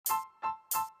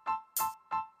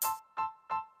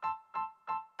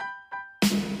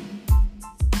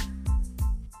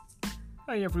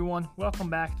Hi everyone, welcome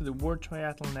back to the World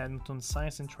Triathlon Edmonton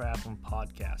Science and Triathlon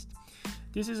podcast.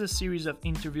 This is a series of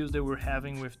interviews that we're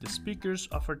having with the speakers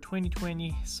of our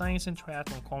 2020 Science and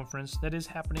Triathlon Conference that is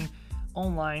happening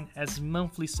online as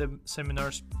monthly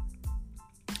seminars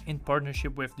in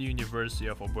partnership with the University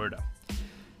of Alberta.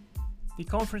 The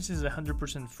conference is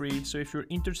 100% free, so if you're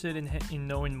interested in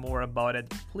knowing more about it,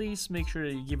 please make sure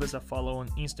that you give us a follow on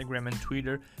Instagram and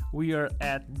Twitter. We are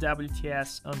at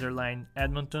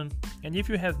WTS_Edmonton. And if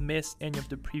you have missed any of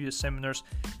the previous seminars,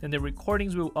 then the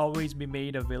recordings will always be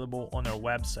made available on our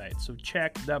website. So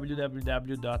check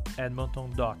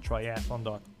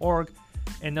www.edmonton.triathlon.org,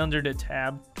 and under the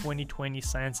tab 2020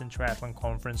 Science and Triathlon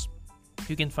Conference,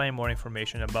 you can find more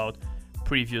information about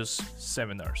previous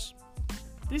seminars.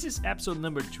 This is episode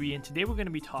number 3, and today we're going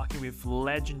to be talking with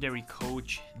legendary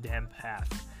coach Dan Pfaff.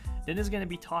 Dan is going to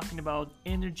be talking about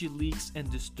energy leaks and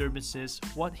disturbances,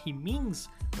 what he means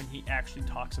when he actually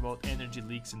talks about energy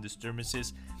leaks and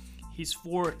disturbances, his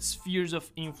 4 spheres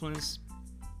of influence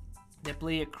that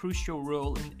play a crucial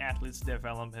role in athletes'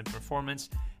 development and performance,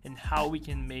 and how we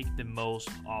can make the most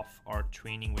of our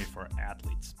training with our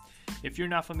athletes. If you're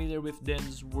not familiar with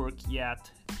Dan's work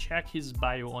yet, check his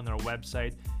bio on our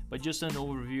website. But just an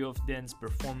overview of Dan's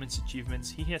performance achievements,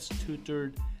 he has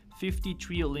tutored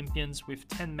 53 Olympians with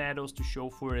 10 medals to show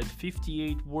for it,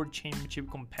 58 World Championship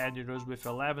competitors with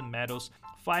 11 medals,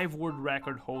 5 world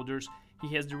record holders.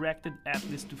 He has directed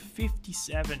athletes to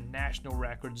 57 national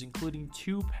records, including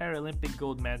 2 Paralympic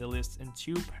gold medalists and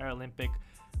 2 Paralympic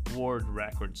world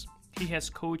records. He has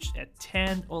coached at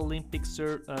 10 Olympic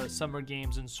Summer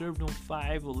Games and served on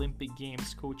 5 Olympic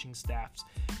Games coaching staffs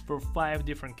for 5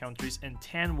 different countries and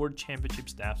 10 World Championship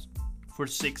staffs for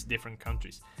 6 different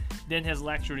countries. Dan has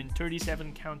lectured in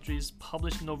 37 countries,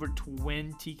 published in over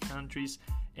 20 countries,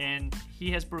 and he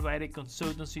has provided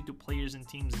consultancy to players and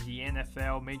teams in the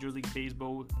NFL, Major League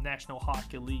Baseball, National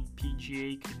Hockey League,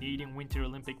 PGA, Canadian Winter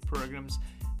Olympic programs,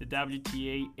 the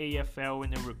WTA, AFL,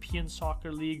 and European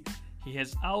Soccer League. He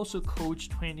has also coached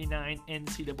 29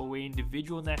 NCAA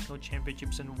individual national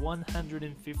championships and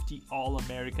 150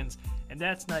 All-Americans, and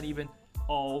that's not even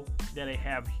all that I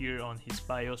have here on his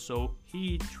bio. So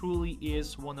he truly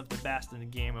is one of the best in the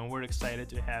game, and we're excited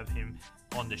to have him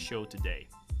on the show today.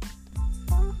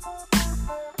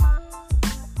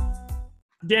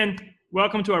 Dan,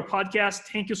 welcome to our podcast.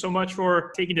 Thank you so much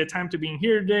for taking the time to being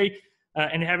here today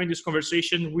and having this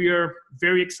conversation. We are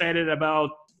very excited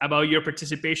about your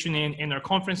participation in our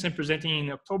conference and presenting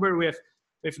in October with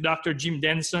Dr. Jim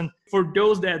Denson. For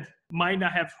those that might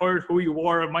not have heard who you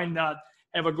are, or might not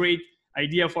have a great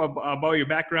idea about your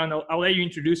background, I'll let you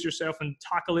introduce yourself and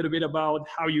talk a little bit about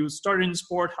how you started in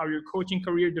sport, how your coaching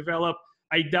career developed.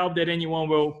 I doubt that anyone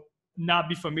will not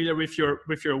be familiar with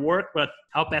your work, but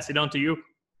I'll pass it on to you.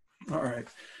 All right.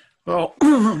 Well,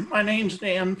 my name's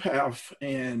Dan Pfaff,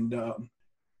 and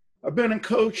I've been a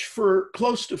coach for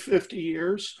close to 50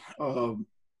 years.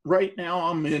 Right now,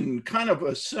 I'm in kind of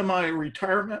a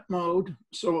semi-retirement mode.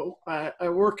 So I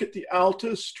work at the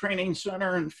Altus Training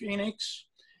Center in Phoenix,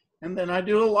 and then I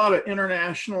do a lot of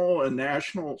international and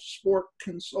national sport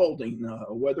consulting,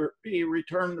 whether it be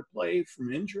return to play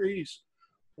from injuries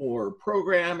or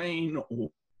programming,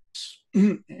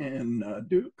 and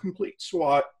do a complete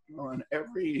SWOT on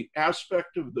every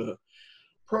aspect of the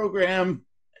program,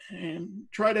 and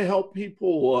try to help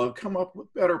people come up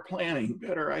with better planning,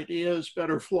 better ideas,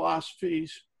 better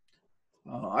philosophies.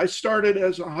 I started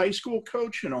as a high school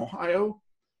coach in Ohio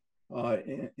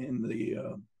in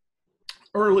the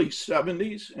early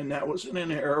 70s, and that was in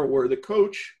an era where the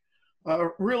coach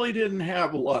really didn't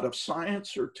have a lot of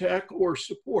science or tech or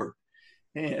support.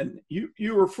 And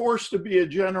you were forced to be a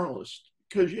generalist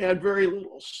because you had very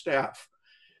little staff.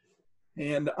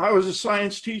 And I was a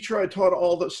science teacher. I taught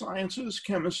all the sciences: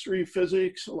 chemistry,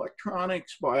 physics,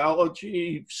 electronics,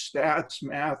 biology, stats,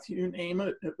 math, you name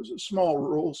it. It was a small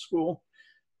rural school.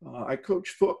 I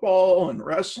coached football and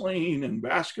wrestling and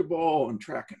basketball and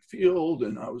track and field.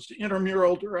 And I was the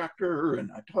intramural director,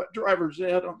 and I taught driver's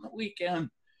ed on the weekend.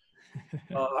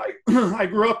 I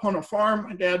grew up on a farm.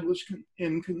 My dad was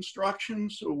in construction,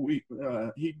 so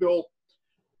he built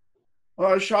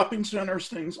shopping centers,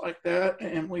 things like that,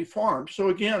 and we farmed. So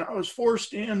again, I was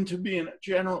forced into being a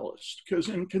generalist, because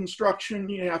in construction,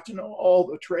 you have to know all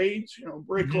the trades,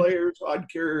 bricklayers, odd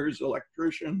carriers,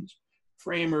 electricians,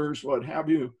 framers, what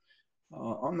have you.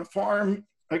 On the farm,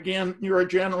 again, you're a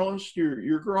generalist.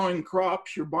 You're growing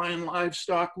crops, you're buying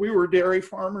livestock. We were dairy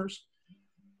farmers.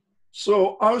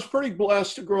 So I was pretty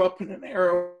blessed to grow up in an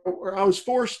era where I was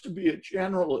forced to be a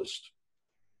generalist.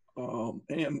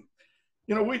 And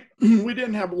we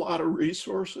didn't have a lot of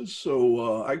resources.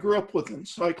 So I grew up with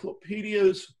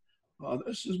encyclopedias.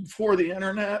 This is before the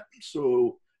internet.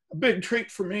 So a big treat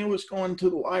for me was going to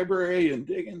the library and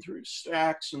digging through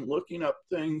stacks and looking up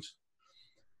things.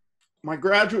 My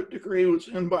graduate degree was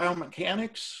in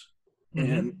biomechanics.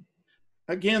 Mm-hmm. And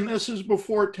again, this is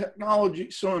before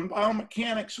technology. So in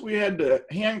biomechanics, we had to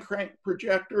hand crank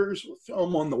projectors with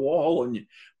film on the wall and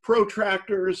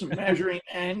protractors and measuring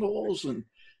angles and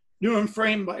doing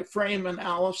frame by frame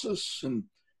analysis. And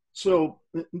so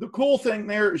the cool thing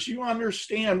there is you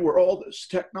understand where all this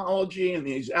technology and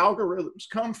these algorithms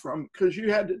come from because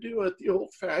you had to do it the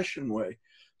old fashioned way.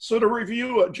 So to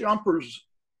review a jumper's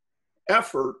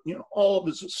effort, all of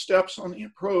his steps on the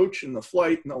approach and the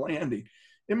flight and the landing,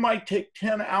 it might take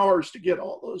 10 hours to get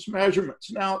all those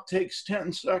measurements. Now it takes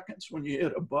 10 seconds when you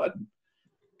hit a button.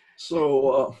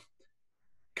 So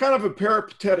kind of a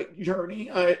peripatetic journey.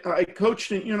 I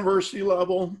coached at university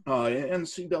level,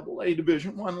 NCAA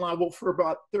Division I level for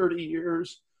about 30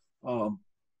 years.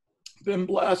 Been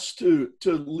blessed to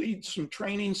lead some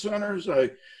training centers. I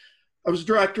was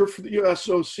director for the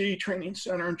USOC Training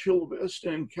Center in Chula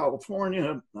Vista in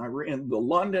California. I ran the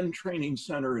London Training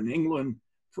Center in England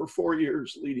for 4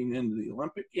 years leading into the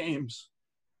Olympic Games.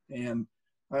 And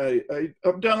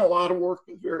I've done a lot of work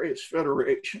with various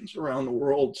federations around the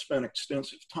world, spent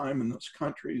extensive time in those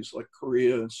countries like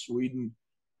Korea, Sweden,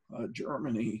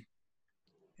 Germany,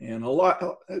 and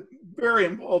very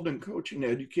involved in coaching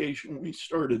education. We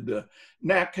started the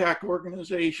NACAC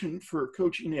organization for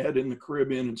coaching ed in the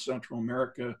Caribbean and Central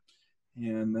America.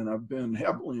 And then I've been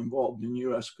heavily involved in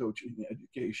U.S. coaching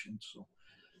education. So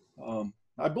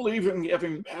I believe in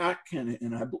giving back, and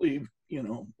I believe,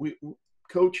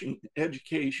 coaching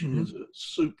education is a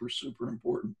super, super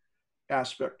important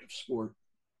aspect of sport.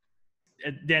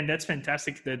 Dan, that's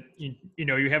fantastic that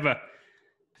you have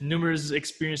numerous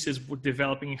experiences with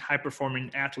developing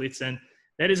high-performing athletes, and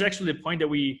that is actually the point that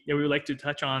we would like to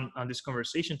touch on this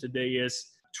conversation today.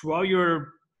 Is throughout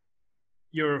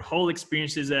your whole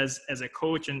experiences as a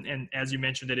coach, and as you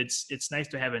mentioned that it's nice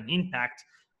to have an impact.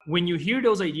 When you hear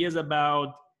those ideas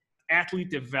about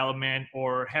athlete development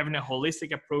or having a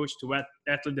holistic approach to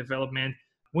athlete development,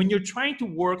 when you're trying to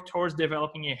work towards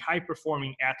developing a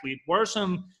high-performing athlete, what are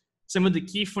some of the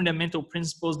key fundamental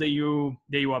principles that you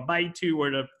abide to,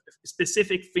 or the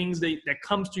specific things that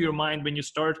comes to your mind when you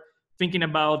start thinking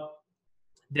about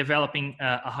developing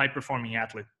a high-performing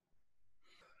athlete?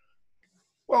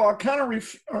 Well, I kind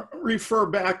of refer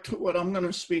back to what I'm going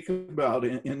to speak about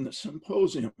in the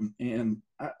symposium. And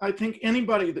I think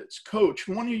anybody that's coached,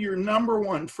 one of your number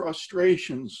one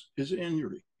frustrations is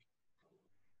injury.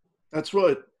 That's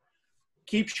what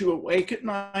keeps you awake at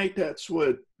night. That's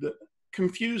what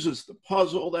confuses the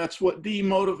puzzle. That's what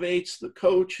demotivates the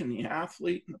coach and the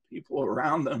athlete and the people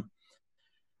around them.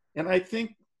 And I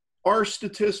think our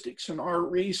statistics and our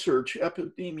research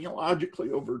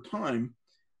epidemiologically over time,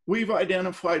 we've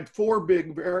identified 4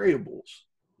 big variables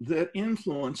that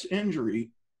influence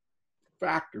injury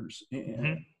factors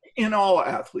in all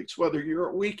athletes, whether you're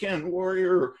a weekend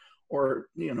warrior or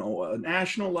a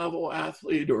national level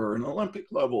athlete or an Olympic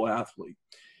level athlete.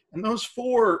 And those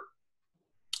 4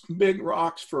 big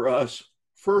rocks for us,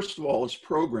 first of all, is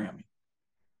programming.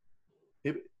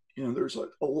 There's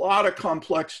a lot of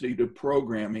complexity to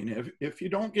programming. If you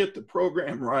don't get the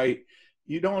program right,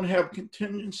 you don't have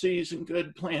contingencies and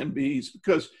good plan Bs,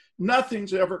 because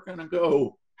nothing's ever going to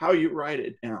go how you write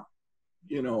it down.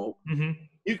 You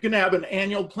can have an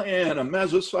annual plan, a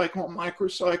mesocycle, a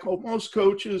microcycle. Most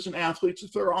coaches and athletes,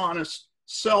 if they're honest,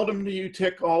 seldom do you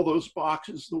tick all those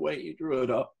boxes the way you drew it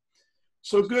up.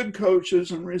 So good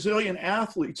coaches and resilient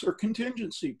athletes are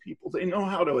contingency people. They know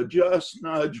how to adjust,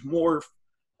 nudge, morph,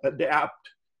 adapt.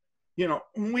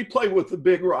 When we play with the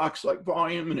big rocks like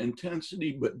volume and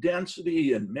intensity, but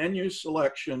density and menu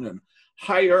selection and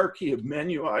hierarchy of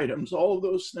menu items, all of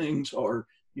those things are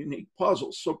unique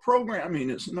puzzles. So programming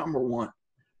is number one.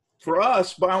 For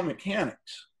us, biomechanics.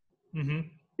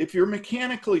 If you're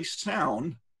mechanically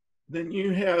sound, then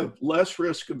you have less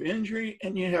risk of injury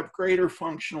and you have greater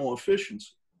functional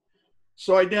efficiency.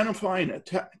 So identifying a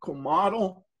technical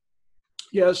model,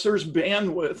 yes, there's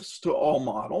bandwidths to all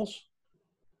models,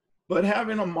 but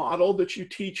having a model that you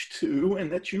teach to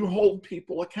and that you hold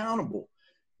people accountable.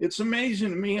 It's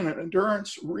amazing to me in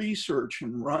endurance research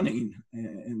and running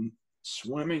and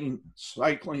swimming,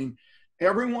 cycling,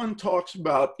 everyone talks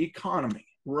about economy,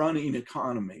 running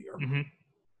economy.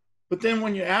 But then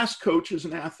when you ask coaches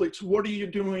and athletes, what are you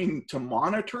doing to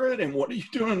monitor it and what are you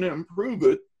doing to improve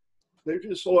it? They're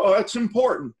just, oh, it's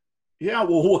important. Yeah,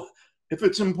 well, if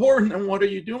it's important, then what are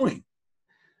you doing?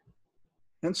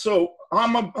 And so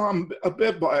I'm a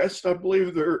bit biased. I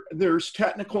believe there's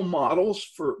technical models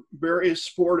for various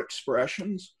sport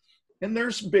expressions, and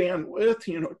there's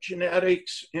bandwidth,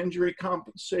 genetics, injury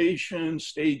compensation,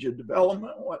 stage of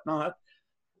development, whatnot.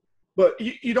 But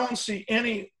you don't see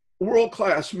any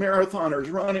world-class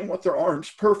marathoners running with their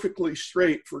arms perfectly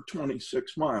straight for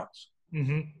 26 miles.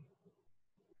 Mm-hmm.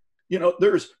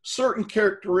 There's certain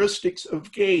characteristics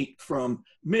of gait, from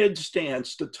mid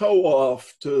stance to toe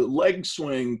off to leg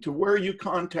swing to where you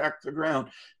contact the ground.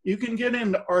 You can get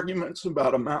into arguments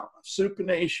about amount of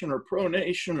supination or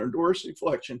pronation or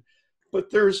dorsiflexion,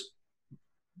 but there's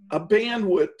a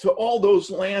bandwidth to all those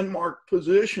landmark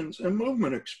positions and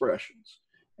movement expressions.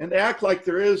 And to act like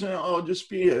there isn't, I'll just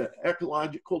be an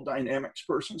ecological dynamics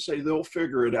person, say they'll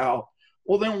figure it out.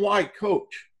 Well, then why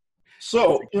coach?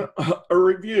 So a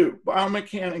review,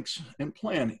 biomechanics and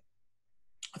planning.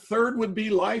 A third would be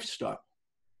lifestyle.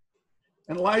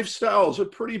 And lifestyle is a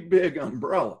pretty big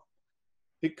umbrella.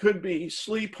 It could be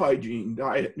sleep hygiene,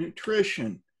 diet,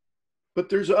 nutrition, but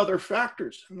there's other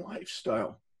factors in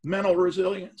lifestyle. Mental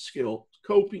resilience skills,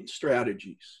 coping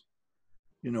strategies.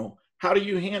 How do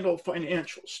you handle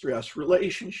financial stress,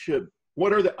 relationship?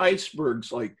 What are the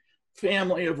icebergs, like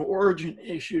family of origin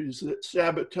issues that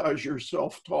sabotage your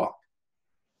self-talk?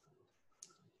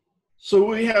 So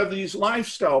we have these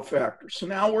lifestyle factors. So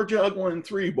now we're juggling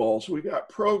three balls. We got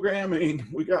programming,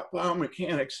 we got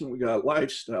biomechanics, and we got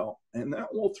lifestyle. And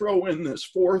that will throw in this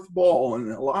fourth ball,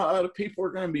 and a lot of people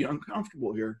are going to be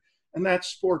uncomfortable here, and that's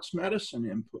sports medicine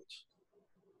inputs.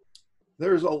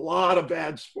 There's a lot of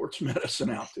bad sports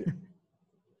medicine out there.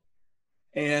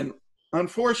 And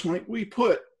unfortunately, we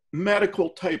put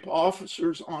medical type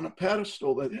officers on a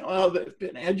pedestal that, they've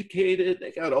been educated,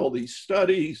 they got all these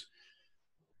studies.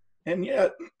 And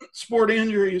yet, sport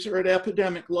injuries are at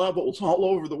epidemic levels all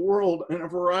over the world, and a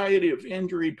variety of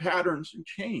injury patterns and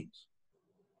chains.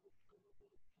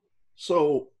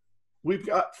 So we've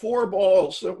got four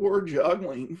balls that we're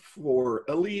juggling for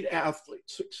elite athlete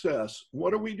success.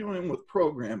 What are we doing with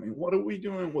programming? What are we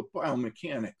doing with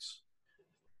biomechanics?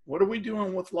 What are we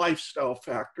doing with lifestyle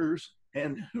factors?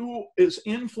 And who is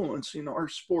influencing our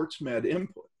sports med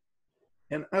input?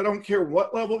 And I don't care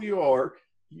what level you are,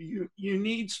 you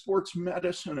need sports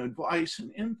medicine advice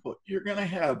and input. You're going to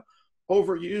have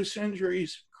overuse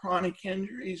injuries, chronic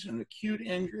injuries, and acute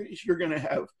injuries. You're going to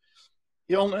have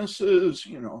illnesses.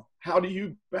 How do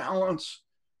you balance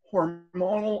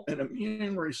hormonal and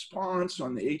immune response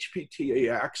on the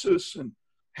HPTA axis, and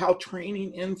how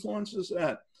training influences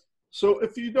that? So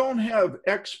if you don't have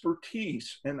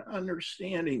expertise and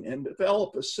understanding and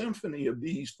develop a symphony of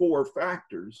these four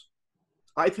factors,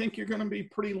 I think you're going to be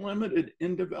pretty limited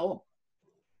in development.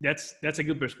 That's a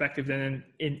good perspective. And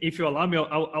if you allow me,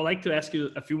 I'd like to ask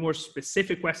you a few more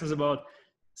specific questions about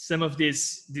some of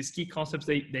these key concepts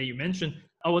that you mentioned.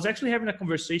 I was actually having a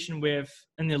conversation with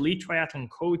an elite triathlon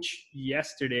coach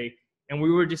yesterday, and we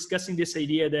were discussing this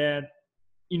idea that,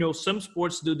 some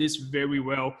sports do this very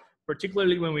well,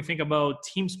 particularly when we think about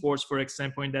team sports, for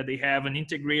example, in that they have an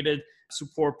integrated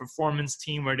support performance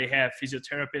team where they have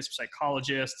physiotherapists,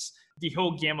 psychologists, the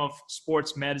whole gamut of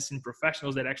sports medicine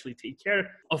professionals that actually take care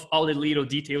of all the little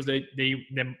details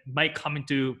that might come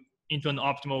into an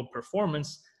optimal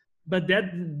performance. But that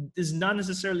is not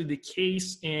necessarily the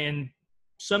case in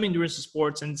some endurance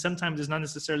sports, and sometimes it's not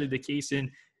necessarily the case in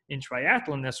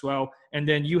triathlon as well. And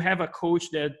then you have a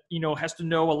coach that, has to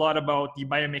know a lot about the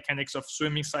biomechanics of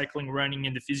swimming, cycling, running,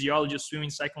 and the physiology of swimming,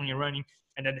 cycling, and running.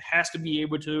 And then has to be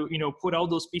able to, put all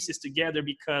those pieces together,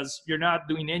 because you're not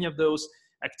doing any of those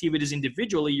activities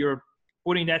individually. You're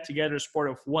putting that together as part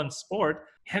of one sport.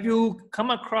 Have you come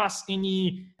across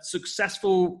any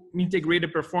successful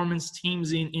integrated performance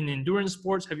teams in endurance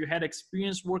sports? Have you had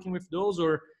experience working with those,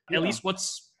 or at least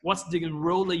what's the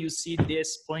role that you see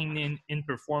this playing in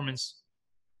performance?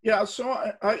 Yeah, so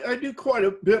I do quite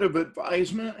a bit of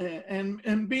advisement,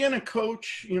 and being a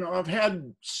coach, I've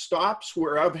had stops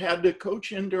where I've had to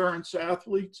coach endurance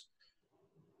athletes.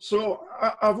 So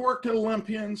I've worked at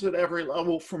Olympians at every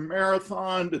level, from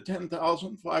marathon to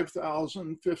 10,000,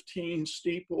 5,000, 15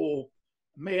 steeple,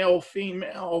 male,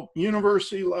 female,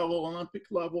 university level, Olympic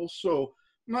level. So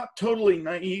I'm not totally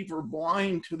naive or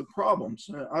blind to the problems.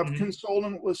 I've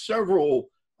consulted with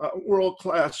several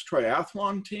world-class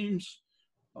triathlon teams.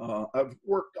 I've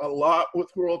worked a lot with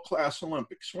world-class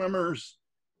Olympic swimmers,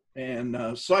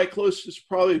 and cyclists is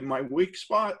probably my weak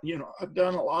spot. I've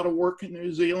done a lot of work in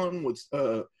New Zealand with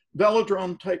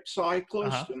velodrome type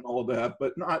cyclists and all that,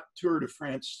 but not Tour de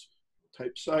France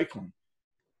type cycling.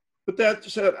 But that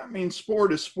said,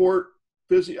 sport is sport,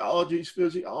 physiology is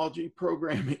physiology,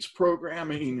 programming is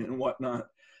programming, and whatnot.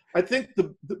 I think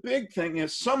the big thing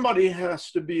is somebody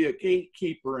has to be a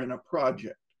gatekeeper in a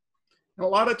project. And a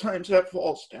lot of times that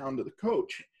falls down to the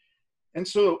coach. And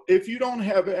so if you don't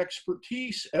have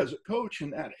expertise as a coach in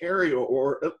that area,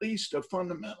 or at least a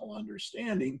fundamental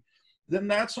understanding, then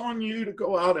that's on you to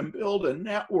go out and build a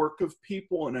network of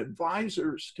people and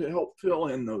advisors to help fill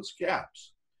in those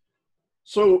gaps.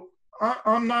 So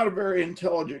I'm not a very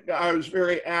intelligent guy. I was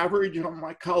very average on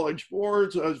my college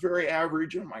boards. I was very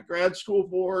average on my grad school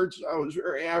boards. I was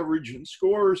very average in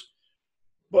scores.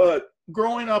 But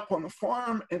growing up on the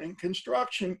farm and in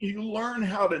construction, you learn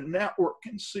how to network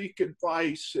and seek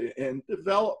advice and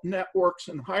develop networks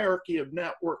and hierarchy of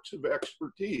networks of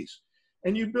expertise.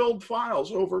 And you build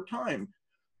files over time.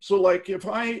 So like if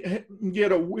I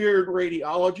get a weird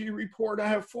radiology report, I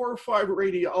have 4 or 5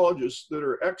 radiologists that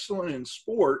are excellent in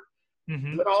sport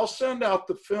that I'll send out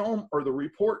the film or the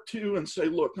report to and say,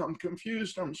 look, I'm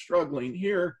confused, I'm struggling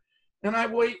here. And I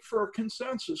wait for a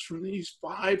consensus from these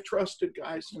 5 trusted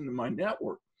guys into my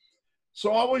network.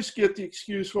 So I always get the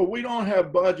excuse, well, we don't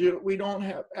have budget, we don't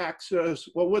have access.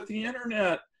 Well, with the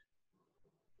internet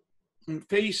and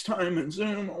FaceTime and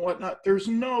Zoom and whatnot, there's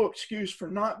no excuse for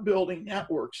not building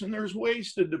networks. And there's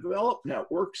ways to develop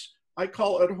networks. I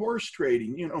call it horse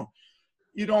trading.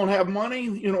 You don't have money,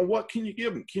 what can you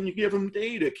give them? Can you give them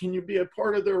data? Can you be a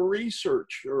part of their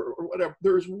research or whatever?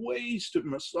 There's ways to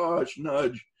massage,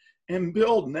 nudge, and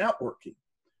build networking.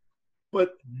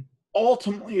 But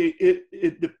ultimately,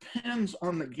 it depends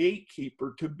on the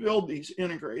gatekeeper to build these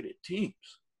integrated teams.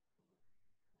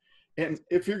 And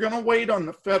if you're going to wait on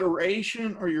the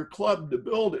federation or your club to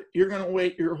build it, you're going to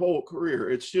wait your whole career.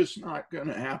 It's just not going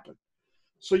to happen.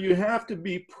 So you have to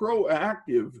be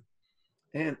proactive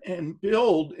and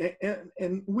build.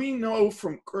 And we know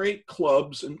from great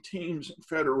clubs and teams and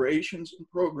federations and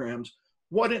programs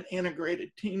what an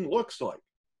integrated team looks like.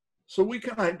 So we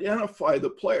can identify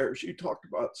the players. You talked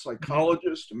about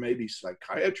psychologists and maybe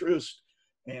psychiatrists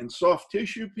and soft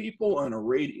tissue people and a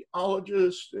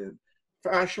radiologist and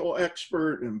fascial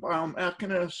expert and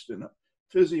biomechanist and a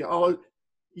physiologist.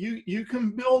 You can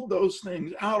build those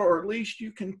things out, or at least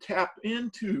you can tap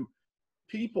into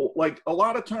people. Like a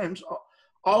lot of times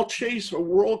I'll chase a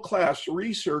world-class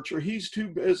researcher. He's too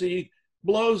busy,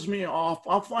 blows me off.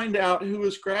 I'll find out who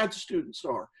his grad students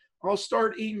are. I'll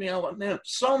start emailing them.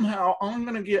 Somehow I'm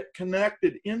going to get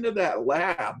connected into that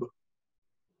lab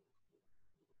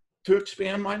to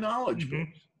expand my knowledge base.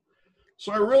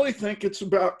 So I really think it's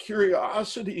about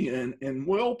curiosity and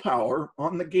willpower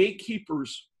on the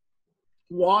gatekeeper's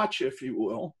watch, if you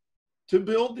will, to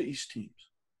build these teams.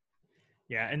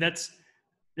 Yeah, and that's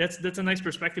a nice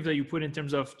perspective that you put in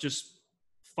terms of just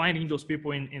finding those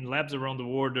people in labs around the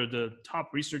world, or the top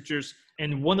researchers.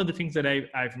 And one of the things that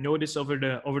I've noticed over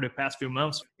the past few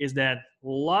months is that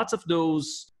lots of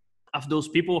those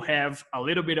people have a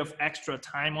little bit of extra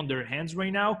time on their hands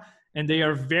right now, and they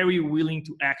are very willing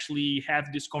to actually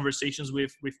have these conversations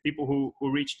with people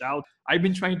who reached out. I've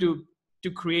been trying to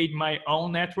create my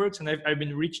own networks, and I've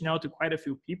been reaching out to quite a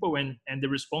few people, and the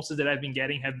responses that I've been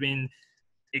getting have been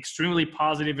extremely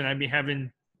positive, and I've been having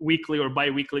weekly or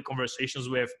bi-weekly conversations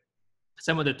with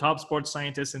some of the top sports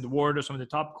scientists in the world, or some of the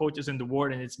top coaches in the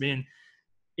world, and it's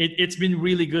been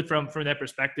really good from that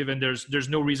perspective. And there's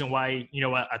no reason why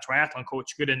a triathlon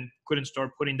coach couldn't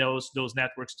start putting those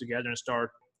networks together and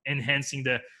start enhancing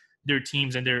their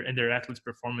teams and their athletes'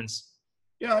 performance.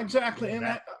 Yeah, exactly. And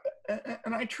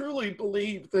I truly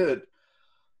believe that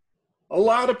a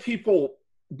lot of people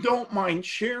don't mind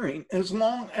sharing as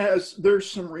long as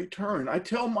there's some return. I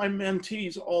tell my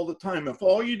mentees all the time, if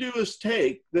all you do is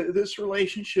take, this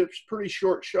relationship's pretty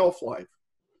short shelf life.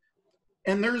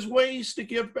 And there's ways to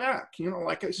give back.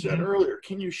 Like I said earlier,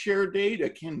 can you share data?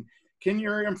 Can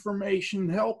your information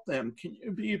help them? Can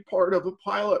you be part of a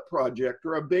pilot project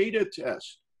or a beta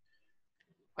test?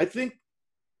 I think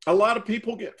a lot of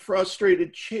people get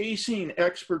frustrated chasing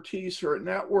expertise or a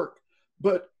network,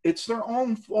 but it's their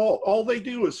own fault. All they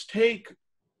do is take.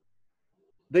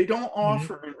 They don't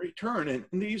offer in return. And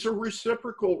these are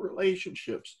reciprocal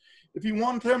relationships. If you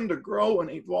want them to grow and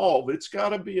evolve, it's got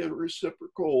to be a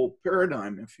reciprocal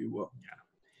paradigm, if you will.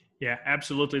 Yeah,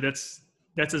 absolutely. That's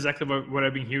exactly what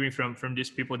I've been hearing from these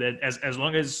people, that as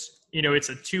long as, it's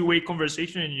a two-way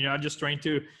conversation and you're not just trying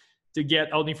to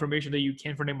get all the information that you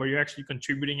can from them, but you're actually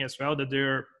contributing as well, that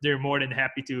they're more than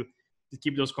happy to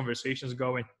keep those conversations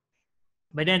going.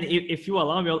 But then if you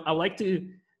allow me, I'd like to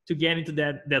get into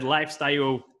that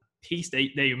lifestyle piece that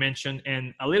you mentioned,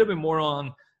 and a little bit more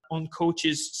on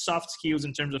coaches' soft skills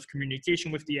in terms of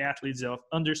communication with the athletes, of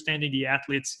understanding the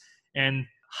athletes, and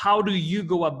how do you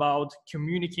go about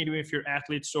communicating with your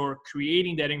athletes or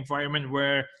creating that environment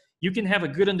where you can have a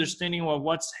good understanding of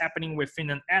what's happening within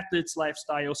an athlete's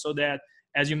lifestyle, so that,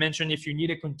 as you mentioned, if you need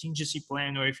a contingency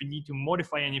plan or if you need to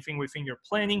modify anything within your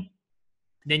planning,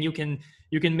 then you can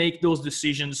make those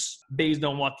decisions based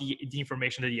on what the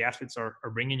information that the athletes are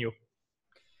bringing you.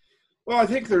 Well, I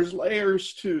think there's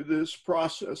layers to this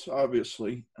process,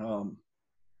 obviously.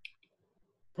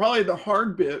 Probably the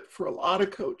hard bit for a lot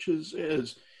of coaches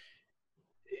is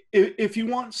if you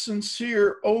want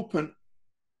sincere, open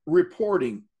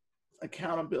reporting,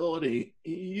 accountability,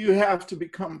 you have to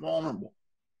become vulnerable.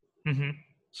 Mm-hmm.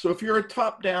 So if you're a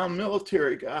top-down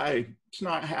military guy, it's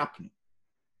not happening.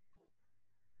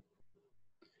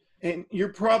 And you're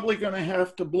probably going to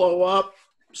have to blow up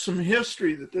some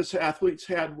history that this athlete's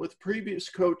had with previous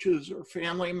coaches or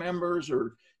family members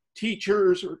or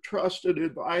teachers or trusted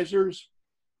advisors.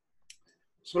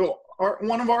 So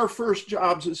one of our first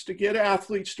jobs is to get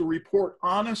athletes to report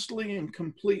honestly and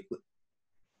completely.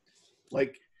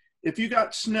 Like, if you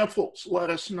got sniffles, let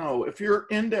us know. If your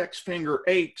index finger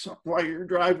aches while you're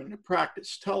driving to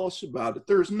practice, tell us about it.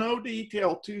 There's no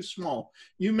detail too small.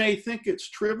 You may think it's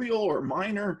trivial or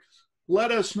minor.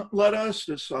 Let us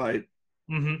decide.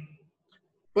 Mm-hmm.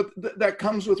 But that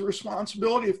comes with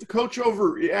responsibility. If the coach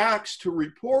overreacts to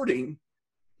reporting,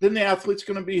 then the athlete's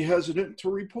going to be hesitant to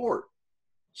report.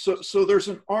 So there's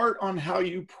an art on how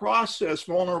you process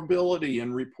vulnerability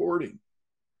and reporting.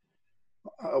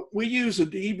 We use a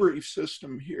debrief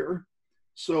system here.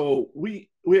 So we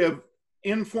have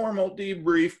informal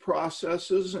debrief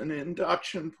processes and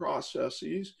induction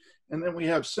processes, and then we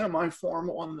have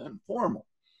semi-formal and then formal.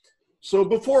 So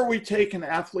before we take an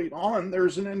athlete on,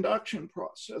 there's an induction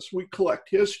process. We collect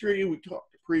history, we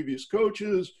talk to previous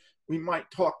coaches, we might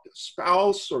talk to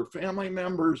spouse or family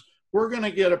members. We're going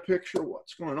to get a picture of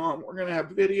what's going on. We're going to have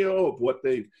video of what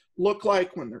they look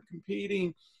like when they're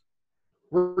competing.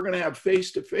 We're going to have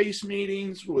face-to-face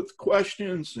meetings with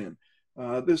questions, and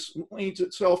this leads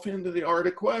itself into the art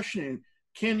of questioning.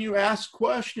 Can you ask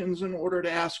questions in order to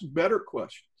ask better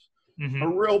questions? Mm-hmm. A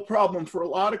real problem for a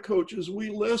lot of coaches, we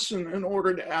listen in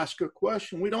order to ask a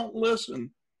question. We don't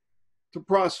listen to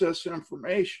process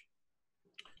information.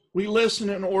 We listen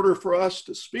in order for us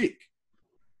to speak.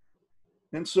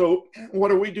 And so what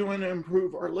are we doing to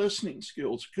improve our listening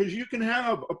skills? Because you can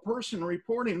have a person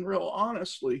reporting real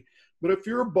honestly, but if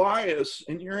your bias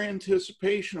and your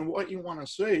anticipation of what you want to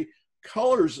say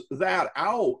colors that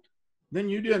out, then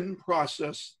you didn't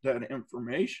process that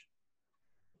information.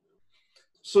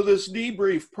 So this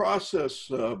debrief process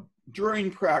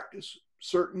during practice,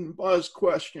 certain buzz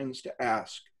questions to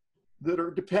ask that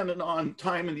are dependent on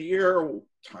time of the year,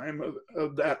 time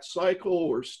of that cycle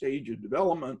or stage of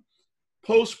development,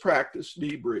 post-practice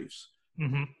debriefs,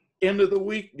 mm-hmm. End of the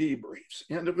week debriefs,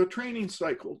 end of a training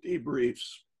cycle debriefs,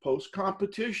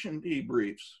 post-competition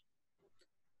debriefs,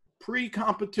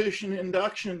 pre-competition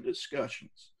induction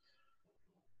discussions.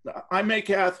 I make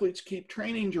athletes keep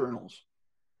training journals.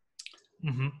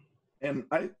 Mm-hmm. And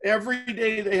every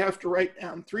day they have to write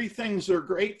down 3 things they're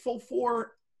grateful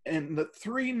for and the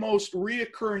 3 most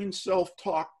reoccurring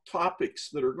self-talk topics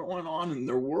that are going on in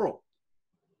their world.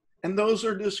 And those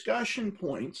are discussion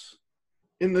points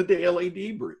in the daily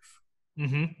debrief.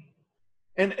 Mm-hmm.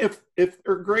 And if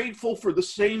they're grateful for the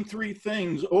same 3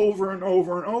 things over and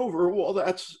over and over, well,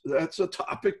 that's a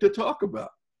topic to talk about.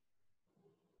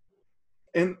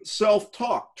 And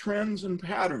self-talk, trends and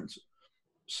patterns.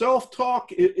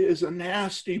 Self-talk is a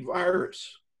nasty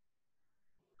virus.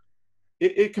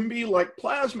 It can be like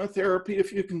plasma therapy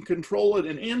if you can control it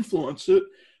and influence it,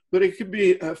 but it could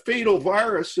be a fatal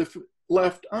virus if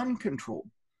left uncontrolled.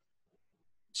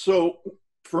 So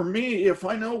for me, if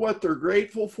I know what they're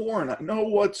grateful for and I know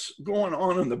what's going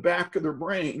on in the back of their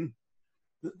brain,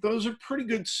 those are pretty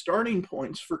good starting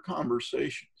points for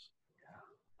conversations.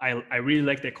 I really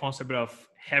like the concept of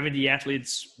having the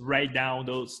athletes write down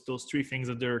those 3 things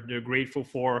that they're grateful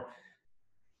for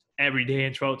every day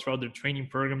and throughout their training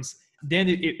programs. Then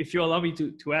if you allow me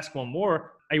to ask one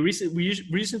more, we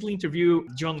recently interviewed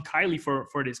John Kiley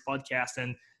for this podcast,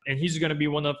 and he's going to be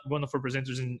one of our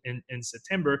presenters in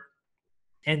September.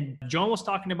 And John was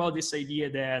talking about this idea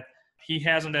that he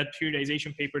has on that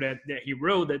periodization paper that he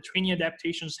wrote, that training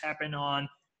adaptations happen on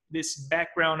this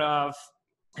background of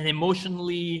an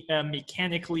emotionally,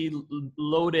 mechanically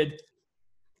loaded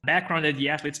background that the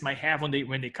athletes might have when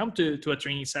they come to a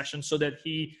training session, so that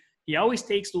he always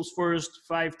takes those first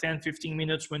 5, 10, 15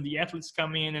 minutes when the athletes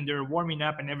come in and they're warming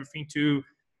up and everything to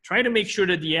try to make sure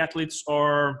that the athletes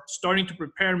are starting to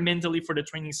prepare mentally for the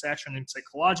training session and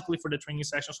psychologically for the training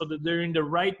session, so that they're in the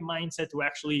right mindset to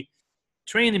actually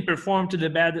train and perform to the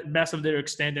best of their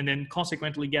extent, and then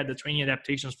consequently get the training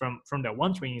adaptations from that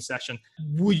one training session.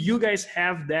 Would you guys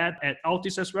have that at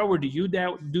Altis as well, or do you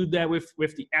do that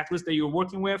with the athletes that you're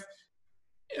working with?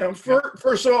 Yeah,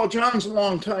 first of all, John's a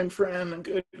longtime friend and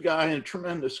good guy and a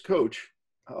tremendous coach.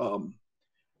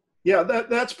 Yeah,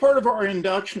 that's part of our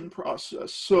induction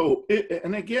process. So,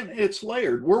 and again, it's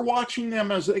layered. We're watching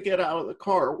them as they get out of the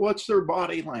car. What's their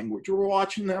body language? We're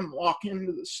watching them walk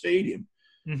into the stadium.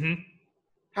 Mm-hmm.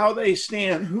 How they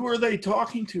stand. Who are they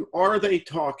talking to? Are they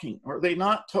talking? Are they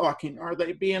not talking? Are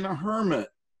they being a hermit?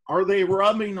 Are they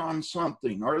rubbing on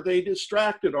something? Are they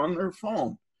distracted on their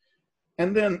phone?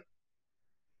 And then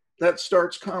that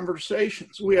starts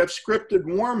conversations. We have scripted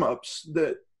warm-ups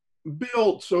that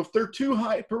build. So if they're too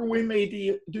hyper, we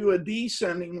may do a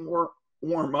descending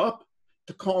warm-up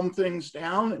to calm things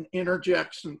down and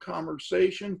interject some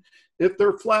conversation. If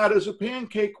they're flat as a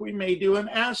pancake, we may do an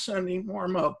ascending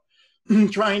warm-up,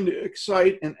 trying to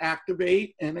excite and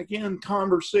activate, and again,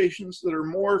 conversations that are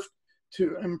morphed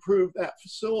to improve that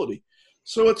facility.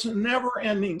 So it's a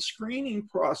never-ending screening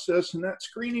process, and that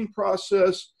screening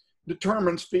process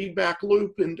determines feedback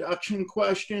loop, induction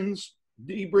questions,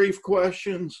 debrief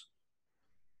questions.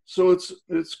 So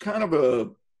it's kind of a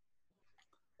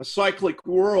cyclic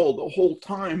world the whole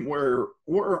time where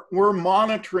we're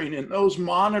monitoring, and those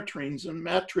monitorings and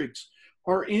metrics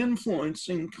are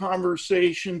influencing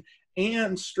conversation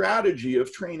and strategy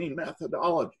of training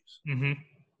methodologies. Mm-hmm.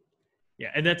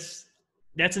 Yeah, and that's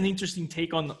an interesting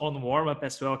take on warm-up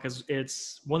as well, because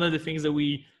it's one of the things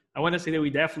that I want to say that we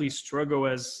definitely struggle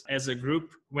as a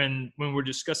group when we're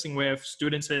discussing with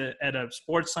students at a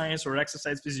sports science or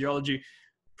exercise physiology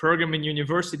program in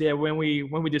university, that when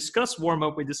we discuss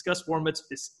warm-up, we discuss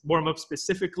warm-up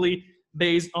specifically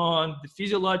based on the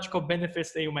physiological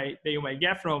benefits that you might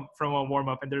get from a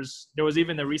warm-up. And there was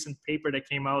even a recent paper that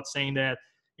came out saying that,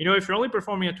 if you're only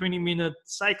performing a 20-minute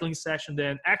cycling session,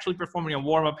 then actually performing a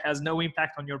warm-up has no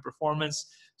impact on your performance.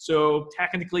 So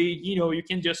technically, you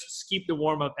can just skip the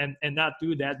warm-up and not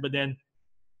do that. But then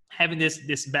having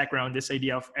this background, this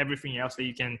idea of everything else that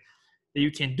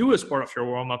you can do as part of your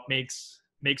warm-up makes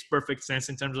perfect sense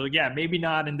in terms of, maybe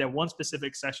not in that one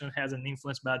specific session has an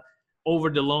influence, but over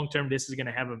the long term, this is going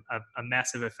to have a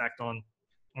massive effect on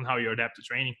how you adapt to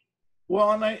training.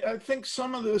 Well, and I think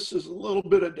some of this is a little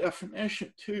bit of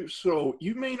definition too. So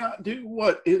you may not do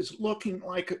what is looking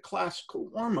like a classical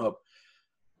warm-up,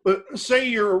 but say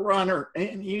you're a runner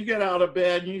and you get out of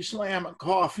bed and you slam a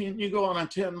coffee and you go on a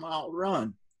 10-mile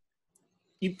run.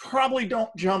 You probably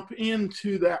don't jump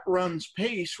into that run's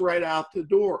pace right out the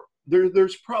door.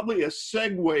 There's probably a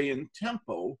segue in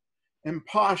tempo and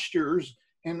postures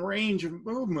and range of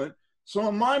movement. So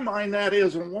in my mind, that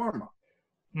is a warm-up.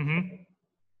 Mm-hmm.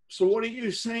 So what are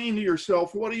you saying to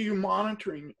yourself? What are you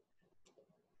monitoring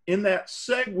in that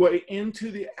segue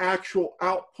into the actual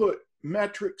output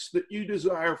metrics that you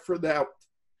desire for that?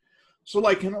 So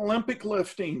like in Olympic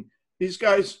lifting, these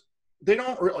guys, they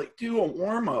don't really do a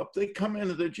warm-up. They come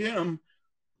into the gym,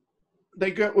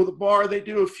 they get with a bar, they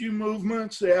do a few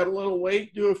movements, they add a little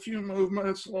weight, do a few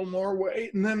movements, a little more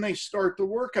weight, and then they start the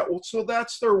workout. Well, so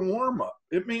that's their warm-up.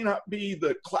 It may not be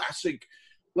the classic,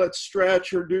 let's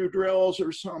stretch or do drills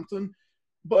or something,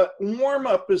 but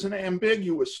warm-up is an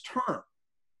ambiguous term.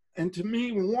 And to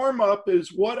me, warm-up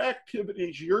is what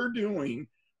activities you're doing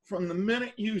from the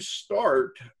minute you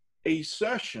start a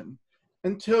session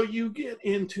until you get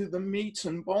into the meats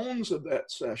and bones of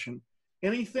that session.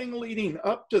 Anything leading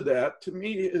up to that, to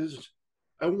me, is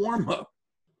a warm-up.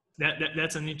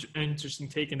 That's an interesting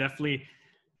take, and definitely,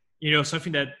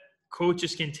 something that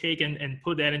coaches can take and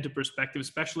put that into perspective,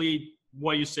 especially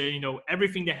what you say,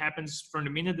 everything that happens from the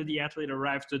minute that the athlete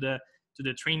arrives to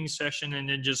the training session, and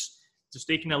then just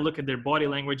taking a look at their body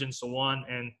language and so on.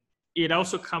 And it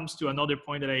also comes to another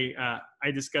point that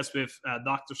I discussed with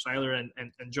Dr. Seiler and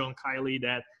John Kiley,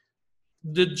 that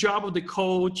the job of the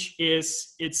coach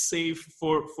is it's safe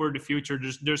for the future.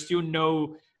 There's still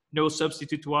no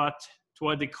substitute to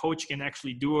what the coach can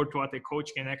actually do or to what the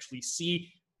coach can actually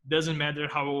see. Doesn't matter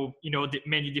how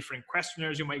many different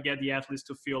questionnaires you might get the athletes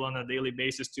to fill on a daily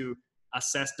basis to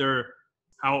assess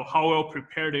how well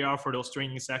prepared they are for those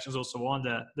training sessions or so on.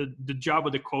 The job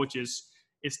of the coach is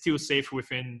still safe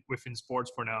within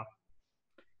sports for now.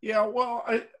 Yeah, well,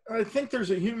 I think there's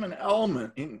a human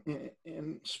element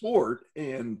in sport,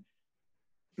 and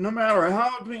no matter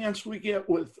how advanced we get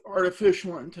with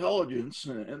artificial intelligence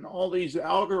and all these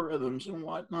algorithms and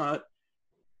whatnot,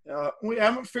 we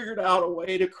haven't figured out a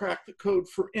way to crack the code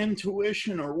for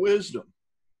intuition or wisdom.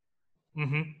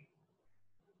 Mm-hmm.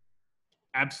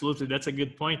 Absolutely, that's a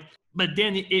good point. But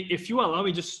then, if you allow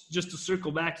me, just to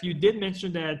circle back, you did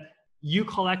mention that you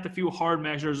collect a few hard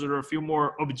measures or a few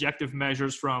more objective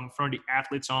measures from the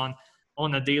athletes on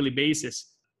a daily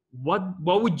basis. What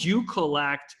would you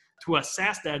collect to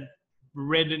assess that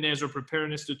readiness or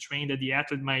preparedness to train that the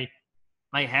athlete might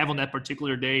have on that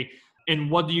particular day? And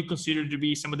what do you consider to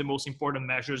be some of the most important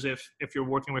measures if you're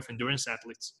working with endurance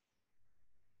athletes?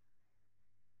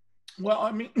 Well,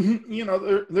 I mean,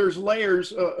 there's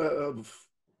layers of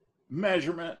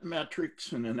measurement,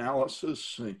 metrics, and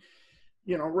analysis.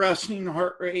 Resting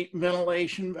heart rate,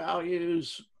 ventilation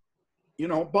values,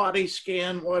 body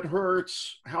scan, what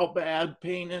hurts, how bad,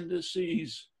 pain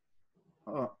indices,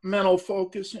 mental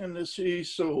focus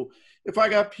indices. So if I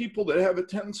got people that have a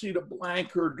tendency to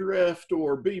blank or drift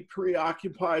or be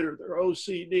preoccupied or they're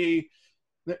OCD,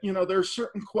 there's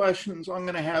certain questions I'm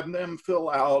going to have them fill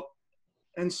out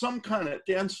and some kind of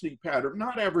density pattern,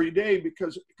 not every day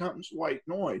because it becomes white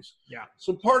noise. Yeah.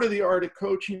 So part of the art of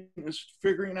coaching is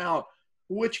figuring out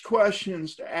which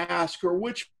questions to ask or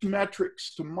which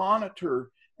metrics to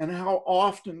monitor and how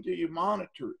often do you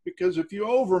monitor it? Because if you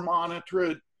over monitor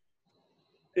it,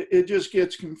 it just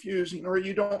gets confusing or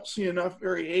you don't see enough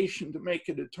variation to make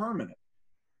a determinant.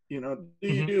 Do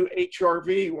you do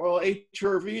HRV? Well,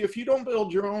 HRV, if you don't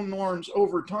build your own norms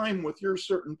over time with your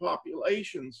certain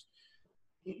populations,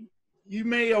 you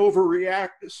may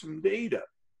overreact to some data.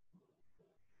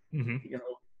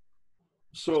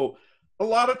 So a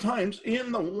lot of times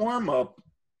in the warm-up,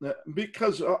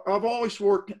 because I've always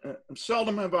worked,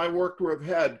 seldom have I worked where I've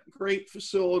had great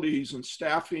facilities and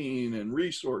staffing and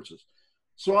resources.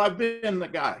 So I've been the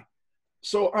guy.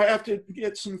 So I have to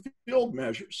get some field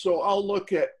measures. So I'll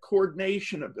look at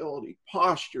coordination ability,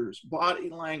 postures, body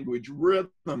language,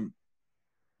 rhythm,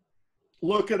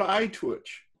 look at eye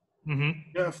twitch.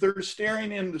 If they're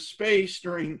staring into space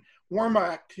during warm-up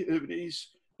activities,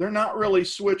 they're not really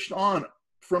switched on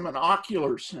from an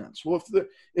ocular sense. Well,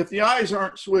 if the eyes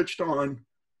aren't switched on,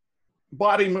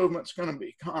 body movement's going to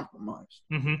be compromised.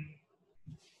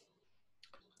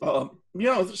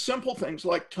 The simple things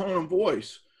like tone of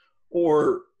voice,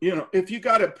 or if you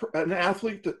got an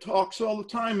athlete that talks all the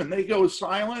time and they go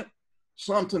silent,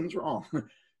 something's wrong.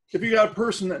 If you got a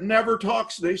person that never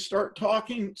talks, they start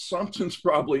talking, something's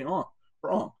probably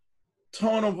wrong.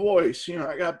 Tone of voice,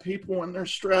 I got people when they're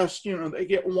stressed, they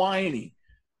get whiny.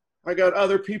 I got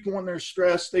other people when they're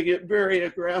stressed, they get very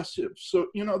aggressive. So,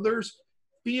 there's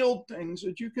field things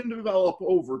that you can develop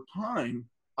over time,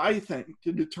 I think,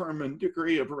 to determine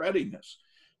degree of readiness.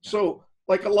 So,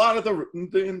 like a lot of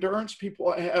the endurance people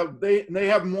I have, they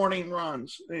have morning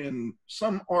runs, and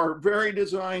some are very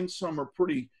designed, some are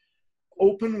pretty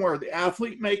open where the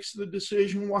athlete makes the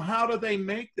decision. Well, how do they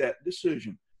make that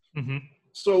decision?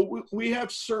 So we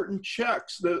have certain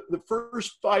checks. The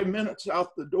first 5 minutes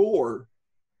out the door,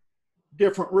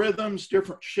 different rhythms,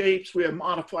 different shapes. We have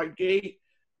modified gait.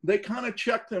 They kind of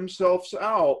check themselves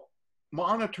out,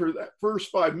 monitor that first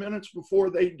 5 minutes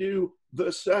before they do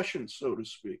the session, so to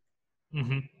speak.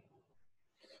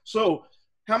 So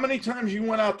how many times you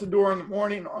went out the door in the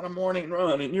morning on a morning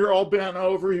run and you're all bent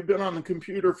over, you've been on the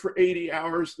computer for 80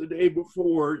 hours the day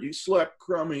before, you slept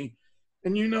crummy,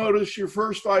 and you notice your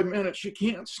first 5 minutes, you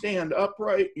can't stand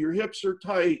upright, your hips are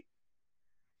tight,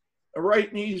 a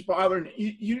right knee's bothering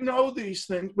you. You know these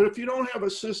things, but if you don't have a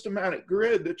systematic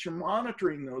grid that you're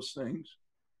monitoring those things,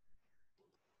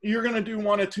 you're going to do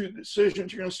one or two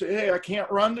decisions. You're going to say, hey, I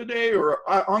can't run today, or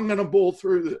I'm going to bull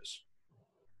through this.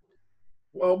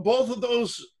 Well, both of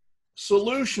those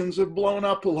solutions have blown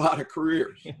up a lot of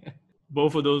careers.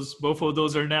 both of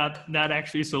those are not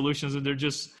actually solutions, and they're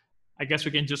just, I guess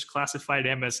we can just classify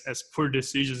them as poor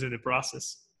decisions in the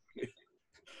process.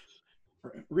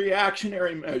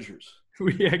 Reactionary measures.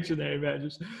 Reactionary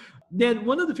measures. Then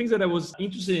one of the things that I was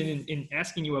interested in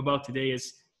asking you about today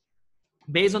is,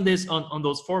 based on this, on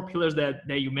those 4 pillars that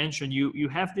you mentioned, you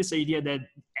have this idea that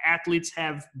athletes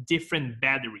have different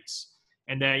batteries.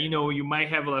 And that, you might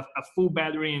have a full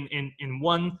battery in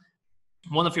one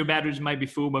of your batteries might be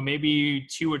full, but maybe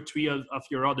 2 or 3 of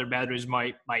your other batteries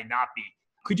might not be.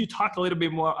 Could you talk a little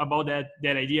bit more about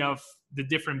that idea of the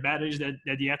different batteries that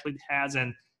the athlete has,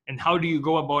 and how do you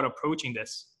go about approaching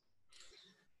this?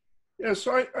 Yeah,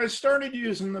 so I started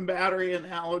using the battery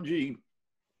analogy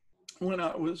when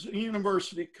I was a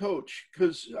university coach,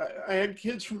 because I had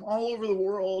kids from all over the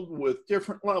world with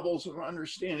different levels of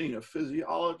understanding of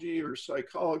physiology or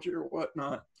psychology or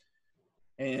whatnot.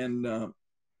 And,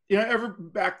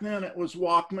 back then it was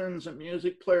Walkmans and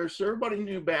music players. So everybody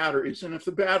knew batteries. And if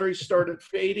the batteries started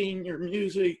fading, your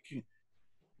music.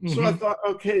 So I thought,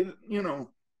 okay,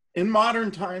 in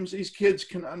modern times, these kids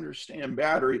can understand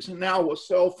batteries. And now with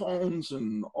cell phones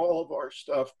and all of our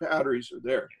stuff, batteries are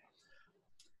there.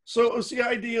 So it was the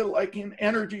idea, like in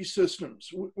energy systems,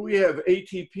 we have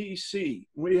ATPC,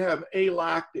 we have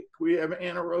alactic, we have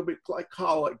anaerobic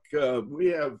glycolic, we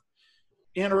have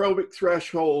anaerobic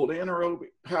threshold, anaerobic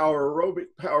power, aerobic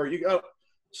power.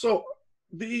 So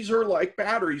these are like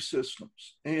battery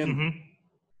systems. And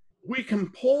we can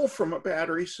pull from a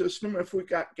battery system if we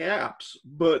got gaps,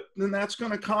 but then that's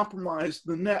going to compromise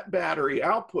the net battery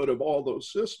output of all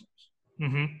those systems.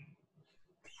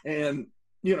 And,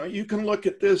 you can look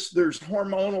at this. There's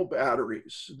hormonal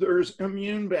batteries. There's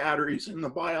immune batteries in the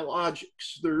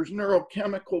biologics. There's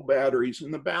neurochemical batteries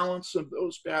and the balance of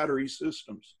those battery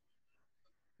systems.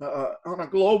 On a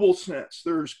global sense,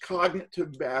 there's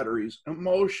cognitive batteries,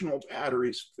 emotional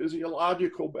batteries,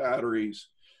 physiological batteries.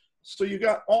 So you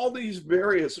got all these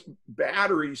various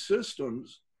battery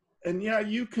systems, and yeah,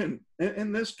 you can,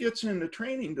 and this gets into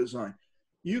training design,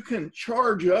 you can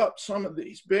charge up some of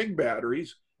these big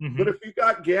batteries, but if you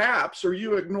got gaps or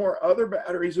you ignore other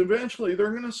batteries, eventually they're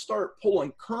going to start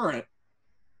pulling current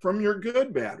from your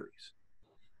good batteries.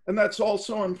 And that's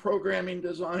also in programming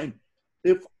design.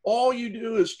 If all you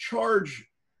do is charge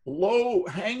low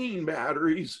hanging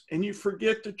batteries and you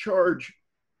forget to charge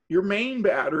your main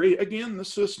battery, again, the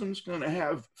system's going to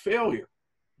have failure.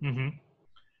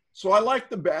 So I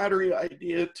like the battery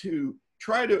idea to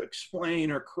try to explain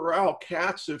or corral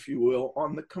cats, if you will,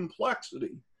 on the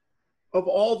complexity of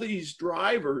all these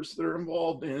drivers that are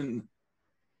involved in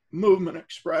movement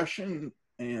expression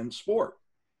and sport.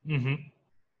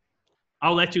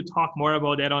 I'll let you talk more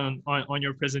about that on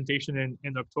your presentation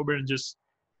in October, and just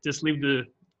leave the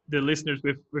listeners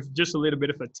with just a little bit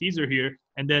of a teaser here.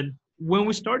 And then when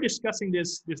we start discussing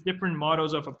these different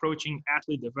models of approaching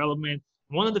athlete development,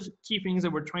 one of the key things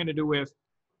that we're trying to do with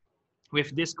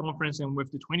this conference and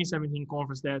with the 2017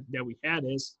 conference that we had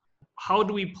is, how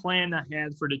do we plan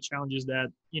ahead for the challenges that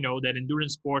that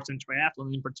endurance sports and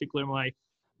triathlon in particular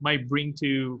might bring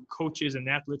to coaches and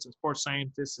athletes and sports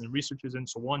scientists and researchers and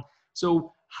so on.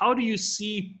 So how do you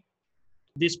see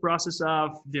this process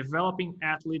of developing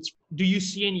athletes? Do you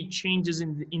see any changes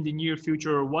in the near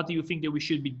future, or what do you think that we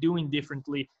should be doing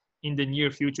differently in the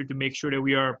near future to make sure that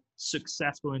we are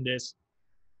successful in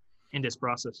this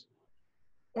process?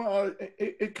 Well,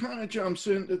 it kind of jumps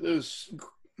into this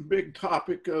big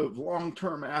topic of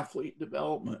long-term athlete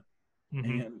development.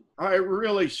 And I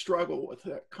really struggle with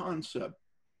that concept.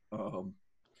 A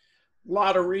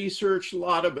lot of research, a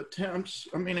lot of attempts.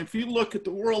 I mean, if you look at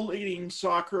the world leading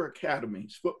soccer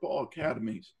academies, football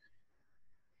academies,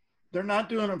 they're not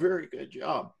doing a very good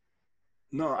job.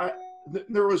 No,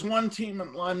 there was one team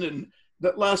in London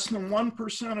that less than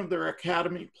 1% of their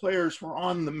academy players were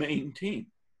on the main team.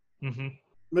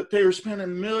 But they were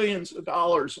spending millions of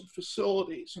dollars in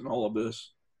facilities and all of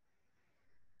this.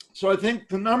 So I think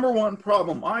the number one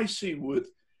problem I see with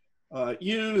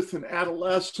youth and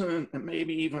adolescent and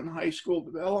maybe even high school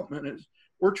development is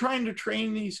we're trying to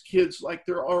train these kids like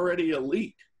they're already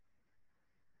elite.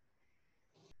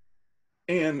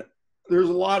 And there's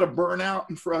a lot of burnout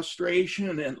and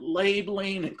frustration and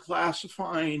labeling and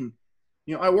classifying.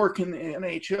 I work in the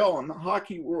NHL in the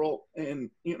hockey world, and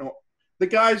the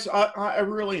guys I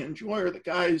really enjoy are the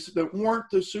guys that weren't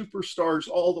the superstars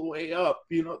all the way up.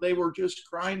 They were just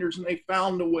grinders and they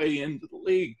found a way into the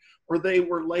league, or they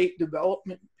were late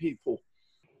development people.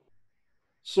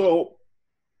 So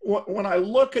when I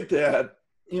look at that,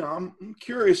 I'm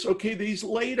curious, okay, these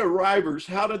late arrivers,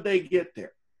 how did they get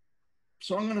there?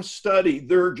 So I'm going to study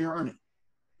their journey.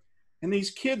 And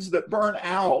these kids that burn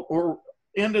out or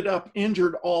ended up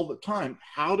injured all the time,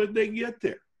 how did they get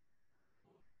there?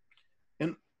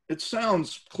 And it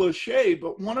sounds cliche,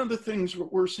 but one of the things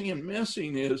that we're seeing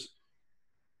missing is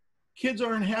kids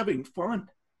aren't having fun.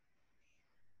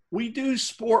 We do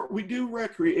sport, we do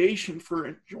recreation for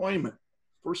enjoyment,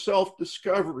 for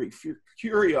self-discovery, for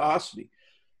curiosity.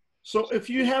 So if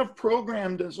you have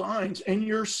program designs and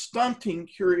you're stunting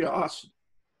curiosity,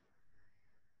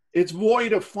 it's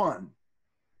void of fun.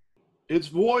 It's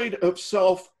void of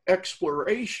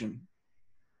self-exploration.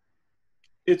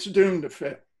 It's doomed to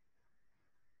fail.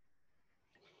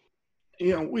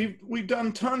 We've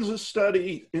done tons of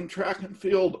study in track and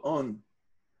field on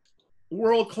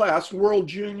world-class, world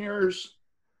juniors,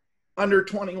 under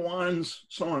 21s,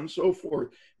 so on and so forth.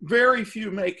 Very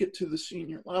few make it to the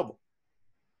senior level.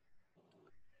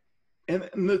 And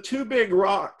the two big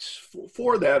rocks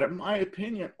for that, in my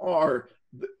opinion, are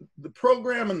the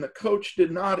program and the coach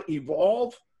did not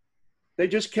evolve. They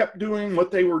just kept doing what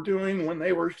they were doing when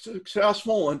they were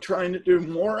successful and trying to do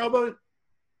more of it.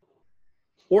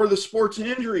 or the sports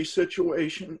injury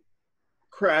situation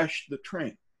crashed the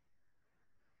train.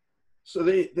 So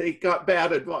they got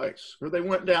bad advice, or they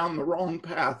went down the wrong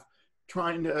path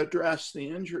trying to address the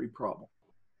injury problem.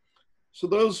 So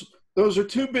those are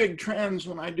two big trends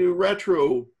when I do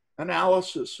retro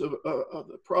analysis of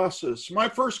the process. My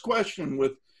first question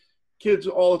with kids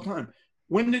all the time: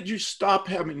 when did you stop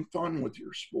having fun with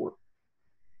your sport?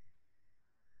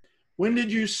 When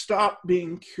did you stop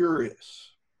being curious?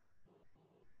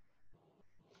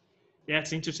 Yeah,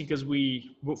 it's interesting because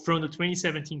from the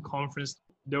 2017 conference,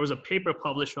 there was a paper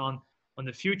published on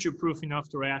the future proofing of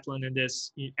triathlon and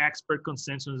this expert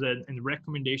consensus and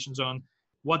recommendations on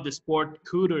what the sport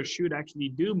could or should actually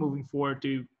do moving forward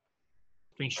to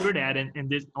ensure that. And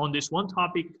this, on this one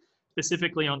topic,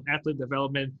 specifically on athlete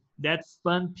development, that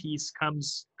fun piece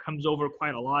comes over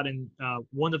quite a lot. And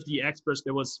one of the experts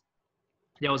that was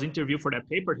interviewed for that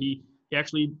paper, he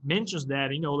actually mentions that,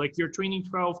 like you're training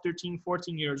 12, 13,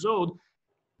 14 years old,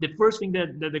 the first thing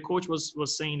that the coach was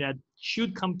saying that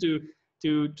should come to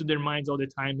their minds all the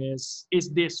time is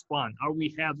this fun? Are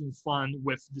we having fun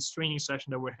with this training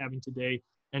session that we're having today?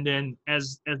 And then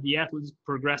as the athlete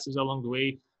progresses along the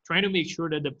way, trying to make sure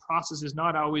that the process is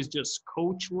not always just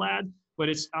coach led, but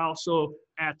it's also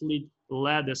athlete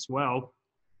led as well.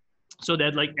 So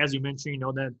that, like, as you mentioned,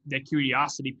 that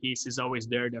curiosity piece is always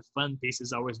there, the fun piece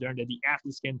is always there, that the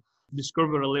athletes can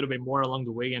discover a little bit more along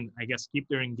the way and I guess keep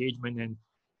their engagement and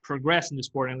progress in the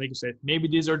sport. And like you said, maybe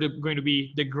these are going to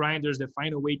be the grinders that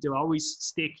find a way to always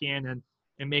stick in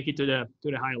and make it to the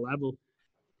high level.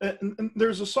 And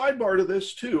there's a sidebar to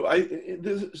this too.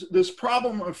 This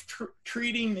problem of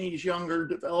treating these younger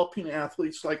developing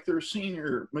athletes like they're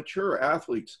senior mature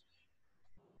athletes.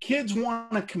 Kids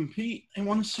want to compete and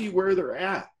want to see where they're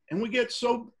at. And we get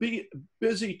so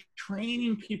busy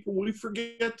training people, we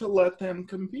forget to let them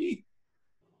compete.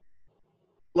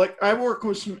 Like, I work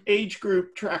with some age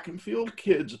group track and field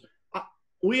kids.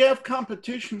 We have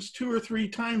competitions 2 or 3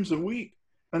 times a week.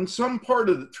 And some part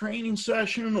of the training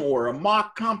session or a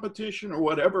mock competition or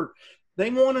whatever, they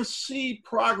want to see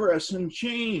progress and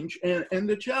change and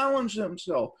to challenge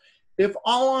themselves. If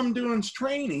all I'm doing is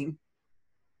training,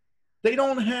 they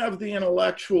don't have the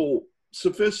intellectual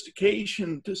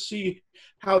sophistication to see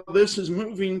how this is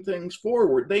moving things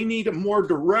forward. They need a more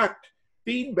direct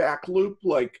feedback loop,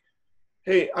 like,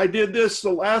 hey, I did this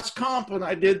the last comp and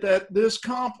I did that this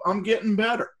comp, I'm getting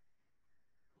better.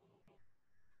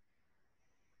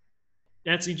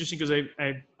 That's interesting because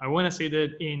I want to say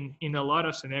that in a lot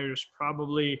of scenarios,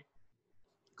 probably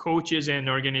coaches and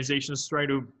organizations try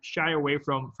to shy away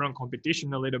from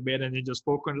competition a little bit and they just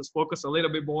focus a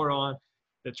little bit more on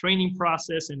the training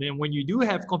process. And then when you do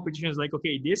have competitions, like,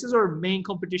 okay, this is our main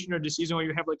competition of the season, where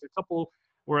you have like a couple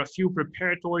or a few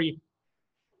preparatory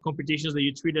competitions that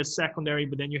you treat as secondary,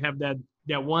 but then you have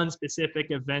that one specific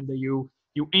event that you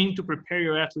aim to prepare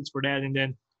your athletes for that. And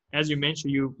then, as you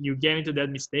mentioned, you get into that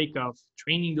mistake of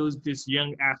training these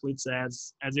young athletes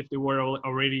as if they were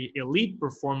already elite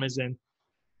performers, and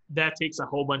that takes a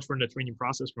whole bunch from the training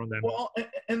process from them. Well,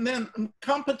 and then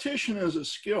competition is a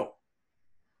skill.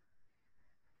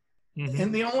 Mm-hmm.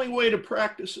 And the only way to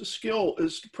practice a skill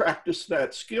is to practice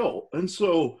that skill. And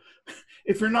so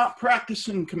if you're not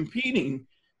practicing competing,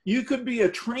 you could be a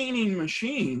training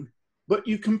machine, but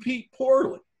you compete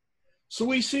poorly. So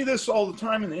we see this all the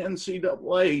time in the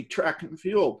NCAA track and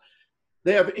field.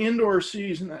 They have indoor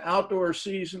season, outdoor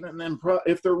season, and then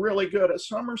if they're really good, a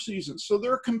summer season. So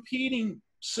they're competing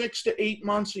 6 to 8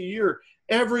 months a year,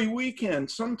 every weekend,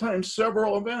 sometimes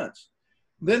several events.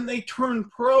 Then they turn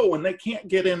pro and they can't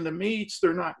get into meets.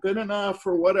 They're not good enough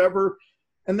or whatever.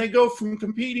 And they go from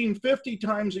competing 50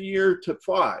 times a year to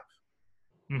 5.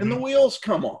 Mm-hmm. And the wheels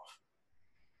come off.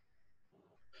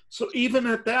 So even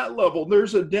at that level,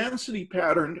 there's a density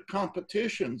pattern to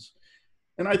competitions.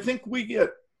 And I think we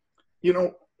get,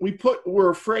 we're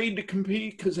afraid to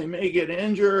compete because they may get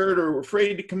injured, or we're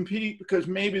afraid to compete because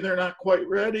maybe they're not quite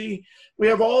ready. We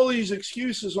have all these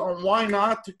excuses on why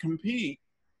not to compete.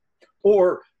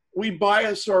 Or we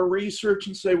bias our research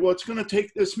and say, well, it's going to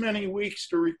take this many weeks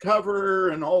to recover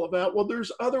and all of that. Well,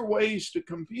 there's other ways to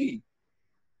compete.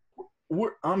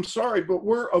 I'm sorry, but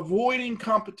we're avoiding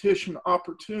competition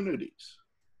opportunities.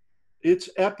 It's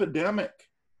epidemic.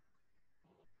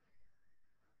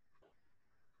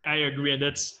 I agree. And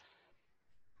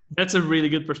that's a really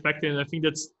good perspective. And I think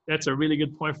that's a really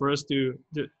good point for us to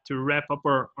wrap up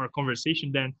our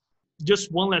conversation. Then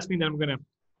just one last thing that I'm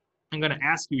gonna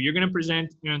ask you. You're gonna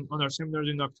present on our seminars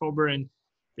in October, and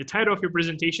the title of your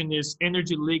presentation is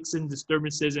Energy Leaks and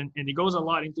Disturbances, and it goes a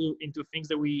lot into things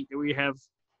that we have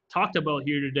talked about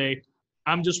here today.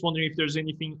 I'm just wondering if there's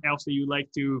anything else that you'd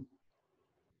like to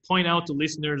point out to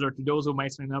listeners or to those who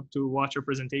might sign up to watch your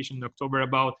presentation in October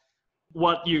about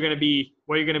what you're going to be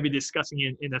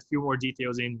discussing in a few more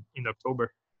details in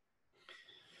October.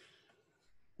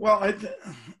 Well,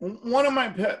 one of my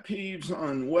pet peeves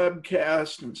on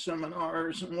webcasts and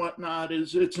seminars and whatnot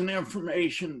is it's an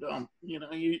information dump. You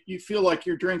know, you feel like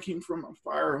you're drinking from a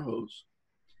fire hose.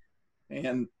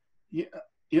 And, you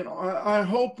know, I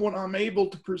hope what I'm able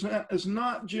to present is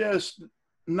not just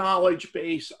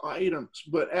knowledge-based items,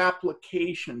 but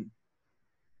application,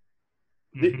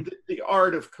 the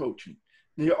art of coaching,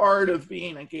 the art of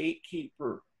being a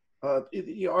gatekeeper,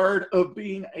 the art of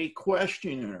being a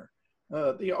questioner,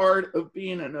 the art of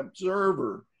being an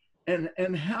observer,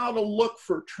 and how to look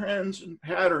for trends and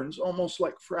patterns, almost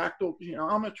like fractal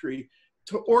geometry,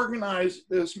 to organize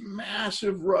this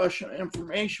massive rush of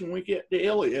information we get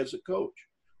daily as a coach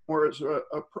or as a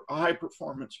high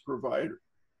performance provider.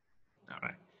 All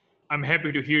right. I'm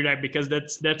happy to hear that, because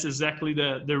that's exactly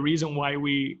the reason why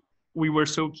we were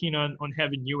so keen on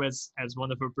having you as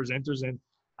one of our presenters. And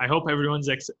I hope everyone's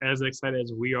as excited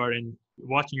as we are in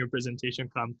watching your presentation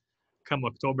come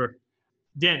October.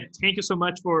 Dan, thank you so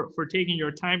much for taking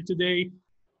your time today.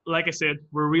 Like I said,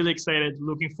 we're really excited,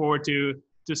 looking forward to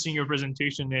seeing your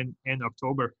presentation in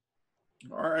October.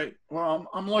 All right. Well,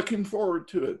 I'm looking forward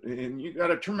to it. And you got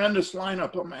a tremendous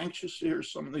lineup. I'm anxious to hear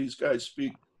some of these guys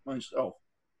speak myself.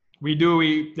 We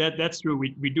do. That's true.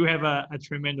 We do have a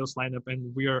tremendous lineup,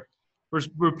 and we're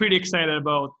pretty excited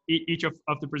about each of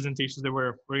the presentations that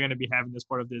we're going to be having as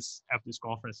part of this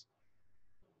conference.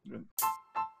 Good.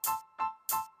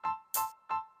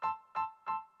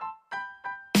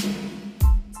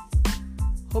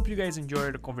 Hope you guys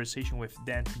enjoyed the conversation with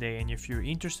Dan today, and if you're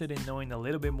interested in knowing a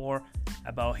little bit more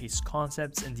about his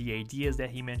concepts and the ideas that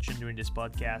he mentioned during this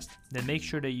podcast, then make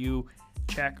sure that you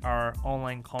check our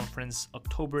online conference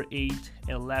October 8th,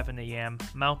 11 a.m.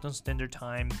 Mountain Standard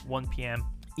Time, 1 p.m.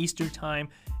 Eastern Time.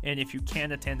 And if you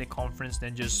can't attend the conference,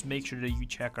 then just make sure that you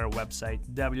check our website,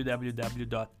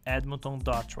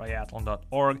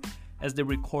 www.edmonton.triathlon.org, as the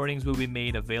recordings will be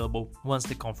made available once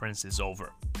the conference is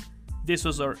over. This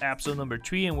was our episode number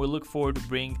 3, and we look forward to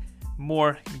bring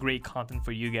more great content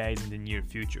for you guys in the near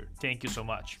future. Thank you so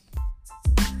much.